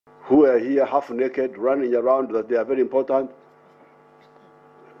who are here half naked, running around, that they are very important,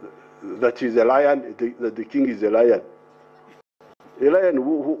 that he's a lion, that the king is a lion. A lion,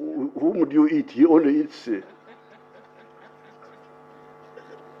 whom do you eat? He only eats.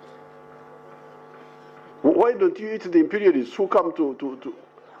 Why don't you eat the imperialists who come to...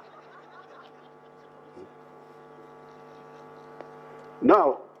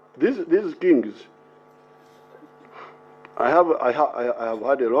 Now, these kings, I have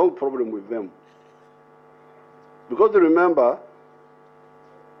had a long problem with them. Because remember,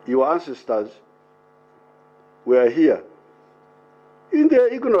 your ancestors were here. In their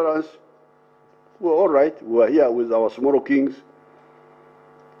ignorance, well, all right, we were here with our Smoro kings.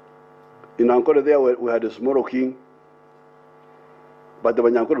 In Ankole there, we had a Smoro king. But the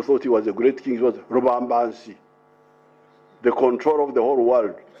Banyankole thought he was a great king. He was Rubambansi, the control of the whole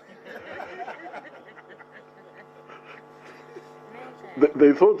world.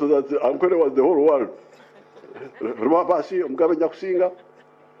 They thought that Ankole was the whole world. Rubambansi, Mgabe Nyakusinga.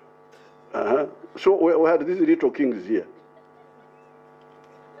 So we had these little kings here.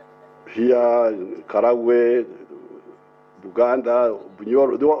 Here, Karagwe, Buganda,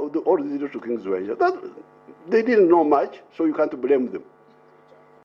 Bunyoro, all these little kings were here. They didn't know much, so you can't blame them.